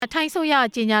ထိုင်းဆိုရ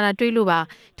ကြီးညာတာတွေးလို့ပါ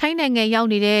ထိုင်းနိုင်ငံရောက်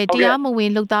နေတဲ့တရားမ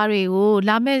ဝင်လုပ်သားတွေကို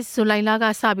လာမဲ့ဇူလိုင်လက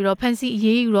စပြီးတော့ဖန်စီ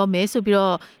အေးအေးယူတော့မယ်ဆိုပြီး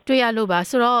တော့တွေ့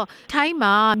ရလို့ပါဆိုတော့ထိုင်း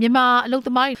မှာမြန်မာအလုပ်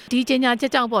သမားဒီကြီးညာချ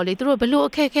က်ကြောင့်ပေါ့လေသူတို့ဘလို့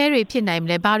အခက်အခဲတွေဖြစ်နိုင်မ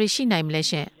လဲဘာတွေရှိနိုင်မလဲ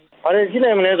ရှင်အဲ့ဒါရှိ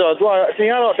နိုင်မလဲဆိုတော့သူကအချိန်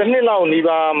ကတော့တစ်နှစ်လောက်နီး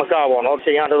ပါးမကပေါ့နော်အ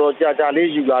ချိန်ကတော်တော်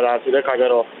ကြာလေးယူလာတာဆိုတဲ့ခါကျ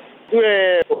တော့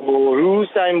သူ့ရဲ့rule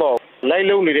sign ပေါ့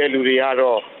လိုက်လုံနေတဲ့လူတွေ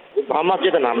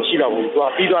ကတော့ဘာမှပြဿနာမရှိတော့ဘူးသူက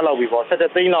ပြီးသွားတော့ပြီပေါ့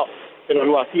17သိန်းလောက်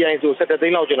ကျွန်တော်တို့က CI ဆို17သိ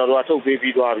န်းလောက်ကျွန်တော်တို့ကထုတ်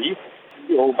ပေးပြီးသွားပြီ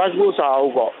passport စာအု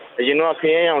ပ်ပေါ့အရင်တော့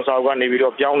ခရမ်းရောင်စာအုပ်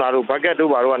ကနေပြီးတော့ပြောင်းတာတို့ bucket တို့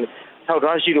ဘာတို့ကနေထောက်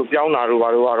ထားရှိလို့ပြော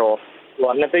င်းတာတို့ဘာတို့ကတော့သူက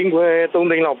2သိန်းခွဲ3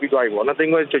သိန်းလောက်ပြီးသွားပြီပေါ့2သိ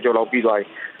န်းခွဲကျော်လောက်ပြီးသွား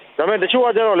ပြီဒါပေမဲ့တချို့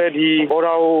ကကျတော့လေဒီ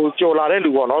border ကိုကျော်လာ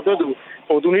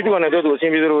တဲ့လူပေါ့နော်သူနည်းသူကနေသူအဆ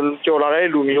င်ပြေသလိုကျော်လာ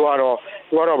တဲ့လူမျိုး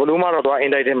ကတော့သူကတော့ဘယ်လိုမှတော့သူက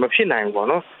indicted မဖြစ်နိုင်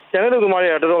ဘူးပေါ့နော်ကျန်တဲ့လူသမားတွေက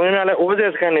တော်တော်များများလဲ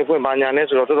overseas scan တွေဖွင့်ပါညာ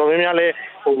နဲ့ဆိုတော့တော်တော်များများလဲ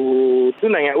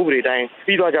သူ့နိုင်ငံဥပဒေတိုင်း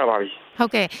ပြီးသွားကြပါ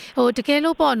ပြီဟုတ်ကဲ့တကယ်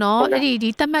လို့ပေါ့နော်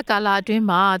အဲ့ဒီသတ်မှတ်ကာလအတွ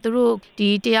င်းမှာသူတို့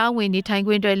ဒီတရားဝင်နေထိုင်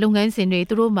ခွင့်အတွက်လုပ်ငန်းစဉ်တွေ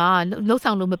သူတို့မှာလှုပ်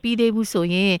ဆောင်လို့မပြီးသေးဘူး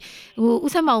ဆိုရင်ဦး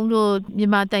ဆက်မောင်တို့မြန်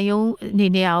မာတန်ယုံ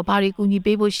အနေနဲ့ရောဘာတွေကူညီ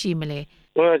ပေးဖို့ရှိ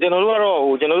မလဲကျွန်တော်တို့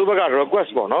ကတော့ကျွန်တော်တို့ဘက်က request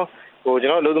ပေါ့နော်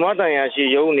ကျွန်တော်လူသမားတန်ရာ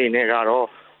ရှိရုံးအနေနဲ့ကတော့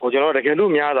ကျွန်တော်တ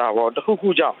ကယ်လို့များတာပေါ့တခု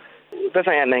ခုကြောင့်သက်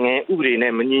ဆိုင်ရာနိုင်ငံဥပဒေ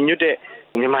နဲ့မညီညွတ်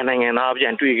တဲ့မြန်မာနိုင်ငံ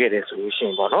သားပြန်တွေ့ခဲ့တယ်ဆိုလို့ရှိရ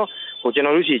င်ပေါ့နော်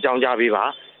ကျွန်တော်တို့စီအကြောင်းကြားပေးပါ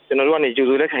ကျွန်တော်တို့ကနေကြို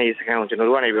ဆိုလက်ခံရေးစခန်းကိုကျွန်တော်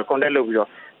တို့ကနေပြီး contact လုပ်ပြီးတော့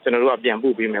ကျွန်တော်တို့ကပြန်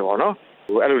ပို့ပေးမယ်ပေါ့နော်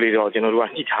အဲ့လိုလေးတော့ကျွန်တော်တို့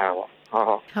ကညှိ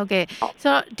ထားတာပေါ့ဟုတ်ကဲ့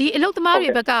ဆိုတော့ဒီအလုပ်သမား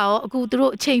တွေဘက်ကရော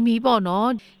အခုသူတို့အ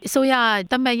ချိန်မီပေါ့နော်အစိုး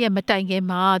ရတတ်မှတ်ရက်မတိုင်ခင်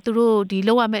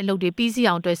မှာသူတို့ဒီလုပ်ရမယ့်အလုပ်တွေပြီးစီ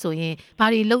အောင်အတွက်ဆိုရင်ဘာ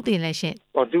တွေလုပ်တင်လဲရှင်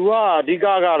သူကအဓိ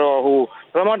ကကတော့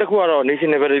ပထမတစ်ခုကတော့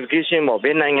national verification ပေါ့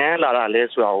ဘယ်နိုင်ငံလာတာလဲ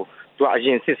ဆိုတာကိုသူကအ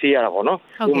ရင်စစ်ဆေးရတာပေါ့နော်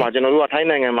ဥပမာကျွန်တော်တို့ကထိုင်း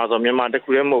နိုင်ငံမှာဆိုမြန်မာတစ်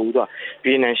ခုတည်းမဟုတ်ဘူးသူ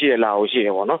ကဗီယက်နမ်ရှိတယ်လာအိုရှိတ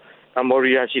ယ်ပေါ့နော်ကမ္ဘော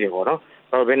ဒီးယားရှိတယ်ပေါ့နော်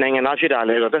ဘယ်နိုင်ငံ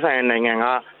သားဖြစ်တာလဲဆိုတော့သက်ဆိုင်ရာနိုင်ငံက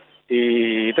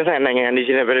ဒီသက်ဆိုင်ရာနိုင်ငံ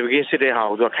national verification စစ်တဲ့ဟာ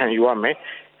ကိုသူကခံယူရမယ်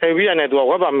ခင်ဗျာနဲ့သူက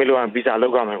web permit လို့ဗီဇာလု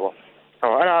ပ်ရမယ်ပေါ့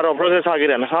အဲ့ဒါတော့ process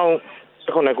ခဲ့တာ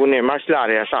2019ခုနှစ် March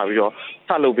လတည်းက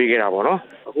စပြီးတော့စလုပ်ပေးခဲ့တာပေါ့နော်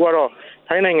အခုကတော့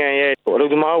ထိုင်းနိုင်ငံရဲ့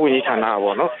အလုပ်သမားဝန်ကြီးဌာ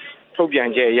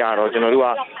နပေါ့နော်ထုတ်ပြန်ချက်အရတော့ကျွန်တော်တို့က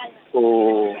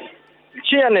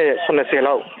880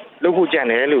လောက်လုပ်ဖို့ကြံ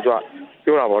တယ်လို့သူက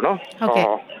ပြောတာပေါ့နော်ဟုတ်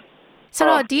ကဲ့ဆို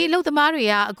တော့ဒီအလုပ်သမားတွေ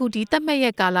ကအခုဒီတတ်မှတ်ရ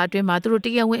က်ကာလအတွင်းမှာသူတို့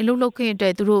တရားဝင်အလုပ်လုပ်ခွင့်အတွ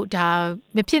က်သူတို့ဒါ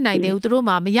မဖြစ်နိုင်သေးဘူးသူတို့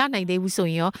မှမရနိုင်သေးဘူးဆို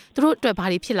ရင်ရောသူတို့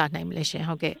အတွက်ဘာတွေဖြစ်လာနိုင်မလဲရှင်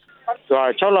ဟုတ်ကဲ့သူက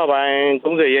6လပိုင်း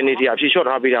30ရက်နေ့ထိအဖြေလျှော့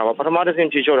ထားပေးတာပါပထမတစ်ဆင့်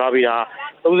ဖြေလျှော့ထားပေးတာ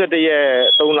31ရက်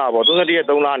3လပေါ့31ရက်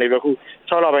3လနေပြီအခု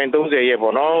6လပိုင်း30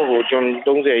ရက်ပေါ့နော်ကျွန်း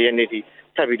30ရက်နေ့ထိ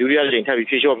ထပ်ပြီးဒုတိယကြိမ်ထပ်ပြီး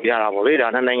ဖြေလျှော့ပေး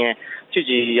ရတာပေါ့လေဒါနိုင်ငံချစ်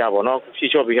ကြည်ရပေါ့နော်ဖြေ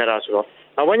လျှော့ပေးရတာ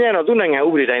ဆိုတော့နောက်ပိုင်းကျရင်တော့သူ့နိုင်ငံဥ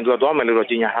ပဒေတိုင်းသူကသွား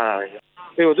မယ်လို့တော့ကြေညာ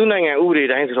ထားတာပဲသူ့နိုင်ငံဥ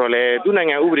ပဒေတိုင်းဆိုတော့လေသူ့နိုင်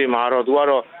ငံဥပဒေမှာတော့သူက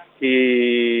တော့ဒီ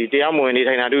တရားမဝင်နေ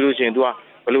ထိုင်တာတွေ့လို့ရှိရင်သူက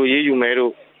ဘယ်လိုရေးယူမယ်တို့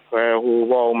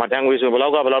ပေါ့မှာတန်းငွေဆိုဘယ်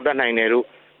လောက်တတ်နိုင်တယ်တို့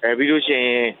ပြီးလို့ရှိရ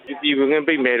င်ပြည်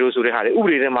ဝင်ပိတ်မယ်လို့ဆိုတဲ့ဟာတွေဥ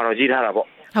ပဒေထဲမှာတော့ရေးထားတာပေါ့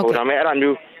ဒါမဲ့အဲ့ဒါ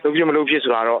မျိုးလုပ်ပြမလုပ်ဖြစ်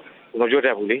ဆိုတာတော့မပြော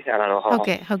တတ်ဘူးလေ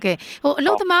အဲ့ဒါတော့ဟုတ်ကဲ့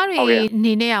အလုပ်သမားတွေ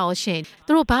အနေနဲ့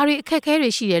ရောရှင်သူတို့ဘာတွေအခက်အခဲတွေ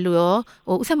ရှိတယ်လို့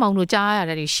ရောဦးဆက်မောင်တို့ကြားရ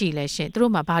တာတွေရှိလဲရှင်သူ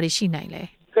တို့မှာဘာတွေရှိနိုင်လဲ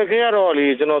အခက်အခဲကတော့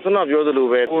လေကျွန်တော်ဆွမ်းနာပြောသလို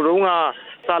ပဲဟိုတုန်း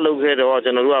ကစလုပ်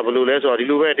ခဲ့တော့ကျွန်တော်တို့ကဘယ်လိုလဲဆိုတော့ဒီ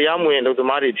လိုပဲတရားမဝင်အလုပ်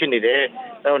သမားတွေဖြစ်နေတယ်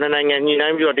အဲ့တော့နိုင်ငံ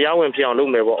ညှိနှိုင်းပြီးတော့တရားဝင်ဖြစ်အောင်လု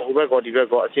ပ်မယ်ပေါ့ဟိုဘက်ကဒီ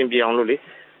ဘက်ကအဆင်ပြေအောင်လုပ်လေ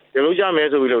လုပ်ကြ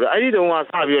မယ်ဆိုပြီးလို့အဲ့ဒီတုန်း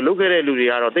ကစပြီးတော့လုပ်ခဲ့တဲ့လူ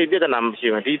တွေကတော့သိပြဿနာမ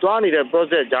ရှိဘူးဒီသွားနေတဲ့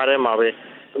process ကြားထဲ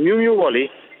မှာပဲမျိုးပေါ့လေ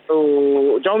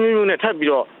အကြောင်းမျိုးနဲ့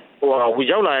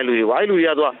ထပ်ပြီးတော့ရောက်လာတဲ့လူတွေပေါ့အဲ့လူတွေ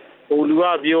ကလူက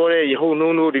ပြောတဲ့ဟုံ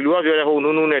နှုံးတို့ဒီလူကပြောတဲ့ဟုံ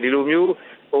နှုံးနဲ့ဒီလိုမျိုး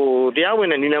တရား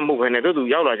ဝင်တဲ့နည်းလမ်းမဟုတ်ဘဲနဲ့သူ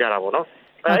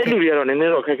ရောက်လာကြတာပေါ့နော်အဲ့လူတွေကတော့နည်း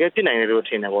နည်းတော့ခက်ခဲဖြစ်နိုင်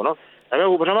တယ်လို့ထင်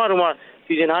တယ်ပေါ့နော်ဒါပေမဲ့ပထ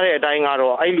မတော့မှစီစဉ်ထားတဲ့အတိုင်းက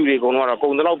တော့အဲ့လူတွေအကုန်လုံးကတော့ကု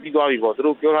န်တလောက်ပြီးသွား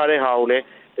ပြီပေါ့သူတို့ပြောထားတဲ့ဟာကိုလည်း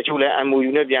တချို့လဲ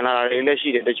MOU နဲ့ပြန်လာတာတွေလည်း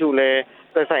ရှိတယ်တချို့လဲ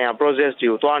သက်ဆိုင်ရာ process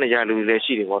တွေကိုတွားနေကြလူတွေလ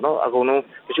ည်းရှိတယ်ပေါ့နော်အကုန်လုံး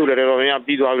တချို့လည်းတော်တော်များများ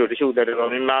ပြီးသွားပြီလို့တချို့လ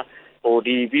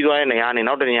ည်းတော်တော်များများဒီပြီးသွားတဲ့နေရာ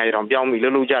နဲ့နောက်တနေရာကျတော့ပြောင်းပြီး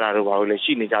လှုပ်ကြတာတို့ပါလို့လ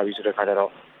ည်းရှိနေကြပြီဆို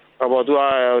တဲ့ခါကျတော့သူက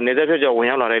နေသက်ဖြတ်ကျော်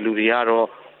ဝင်ရောက်လာတဲ့လူတွေ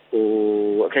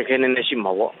ကတော့အခက်အခဲနည်းနည်း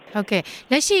ရှိမှာပေါ့ဟုတ်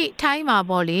ကဲ့လက်ရှိထိုင်းမှာ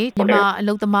ပေါ့လေမြန်မာ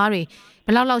အလုပ်သမားတွေ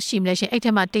ဘယ်လောက်ရှိမလဲရှင်အဲ့ထ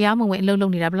က်မှတရားမဝင်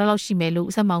အလုပ်လုပ်နေတာဘယ်လောက်ရှိ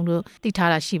မယ်လို့ဦးဆက်မောင်တို့သိထား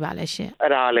တာရှိပါလဲရှင်အဲ့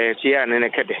ဒါလည်းခြေရနည်း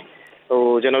နည်းခက်တယ်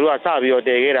ကျွန်တော်တို့ကစပြီးတော့တ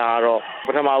ည်ခဲ့တာကတော့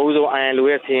ပထမဦးဆုံး ILO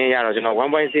ရဲ့စီးရင်ရတော့ကျွန်တော်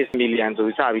 1.6 million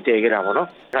ဆိုပြီးစပြီးတည်ခဲ့တာပေါ့နော်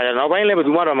ဒါကြောင့်နောက်ပိုင်းလည်း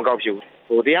ဘယ်သူမှတော့မ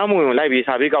ကောက်ဖြစ်ဘူးတရားမဝင်ကိုလိုက်ပြီး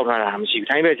စာပေးကောက်ထားတာမရှိဘူး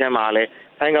ထိုင်းဘက်ချမ်းမှာလ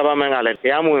ည်းထိုင်း government ကလည်းတ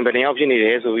ရားမဝင်ဘယ်နှယောက်ဖြစ်နေတ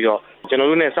ယ်ဆိုပြီးတော့ကျွန်တော်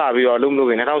တို့နဲ့စပြီးတော့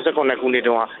အလုပ်လုပ်နေ2019ခုနှစ်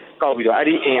တုန်းကကောက်ပြီးတော့အဲ့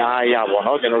ဒီအင်အား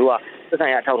အရာပေါ့နော်ကျွန်တော်တို့က သက်ဆို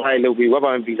င်ရာအထောက်အထားတွေလုပ်ပြီး web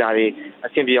permit visa တွေအ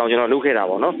ဆင်ပြေအောင်ကျွန်တော်လုပ်ခဲ့တာ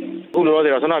ပေါ့နော်အခုလောလောဆ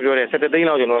ယ်တော့ဆွမ်းပြောတဲ့17သိန်း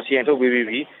လောက်ကျွန်တော်စီရင်ထုတ်ပြီး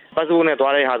ပြီ passport နဲ့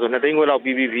သွားတဲ့ဟာဆို2သိန်းခွဲလောက်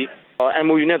ပြီးပြီ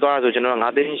MOU နဲ့သွားတာဆိုကျွန်တော်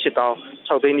9သိန်း8တောင်း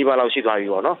6သိန်းနီးပါးလောက်ရှိသွားပြီ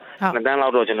ပေါ့နော်2တန်းလော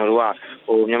က်တော့ကျွန်တော်တို့က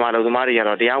မြန်မာလူသမားတွေက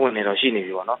တော့တရားဝင်နေတော့ရှိနေ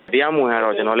ပြီပေါ့နော်တရားမဝင်က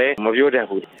တော့ကျွန်တော်လည်းမပြောတတ်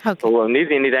ဘူးနေ့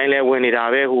စဉ်နေ့တိုင်းလည်းဝင်နေတာ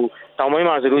ပဲတောင်ပိုင်း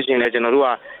မှာဆိုလို့ရှိရင်လည်းကျွန်တော်တို့က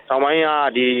တောင်ပိုင်းက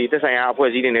ဒီသက်ဆိုင်ရာအဖွဲ့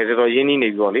အစည်းတွေနဲ့တော်တော်ရင်းနှီးနေ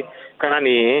ပြီပေါ့လေခဏ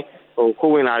နေရင်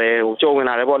ခိုးဝင်လာတယ်ကြော်ဝင်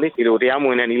လာတယ်ပေါ့လေဒီလိုတရားမ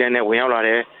ဝင်တဲ့နည်းလမ်းနဲ့ဝင်ရောက်လာတ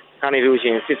ယ်ခဏနေလို့ရှိ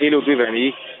ရင်စစ်ဆေးလို့တွေ့ပြန်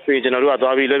ပြီးပြီးကျွန်တော်တို့က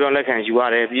သွားပြီးလွှဲပြောင်းလက်ခံယူရ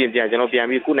တယ်ပြီးရင်ကျွန်တော်ပြန်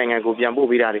ပြီးကိုယ်နိုင်ငံကိုပြန်ပို့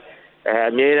ပေးတာတွေ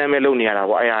အမြဲတမ်းပဲလုပ်နေရတာ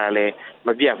ပေါ့အဲ့ဒါလည်းမ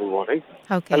ပြတ်ဘူးပေါ့လေ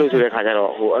အဲ့လိုဆိုတဲ့ခါကျ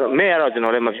တော့မဲ့ရတော့ကျွန်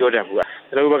တော်လည်းမပြောတတ်ဘူး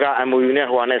ကျွန်တော်တို့ဘက်က MOU နဲ့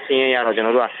ဟိုကနေဆင်းရဲရတော့ကျွန်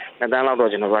တော်တို့က2တန်းလောက်တော့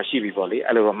ကျွန်တော်တို့ကရှိပြီပေါ့လေ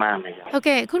အဲ့လိုတော့မှန်းရမယ်ဟုတ်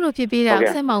ကဲ့အခုလိုဖြစ်ပေးတာ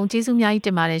ဆက်မောင်ကျေးဇူးအများကြီးတ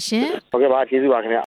င်ပါတယ်ရှင်ဟုတ်ကဲ့ပါကျေးဇူးပါခင်ဗျ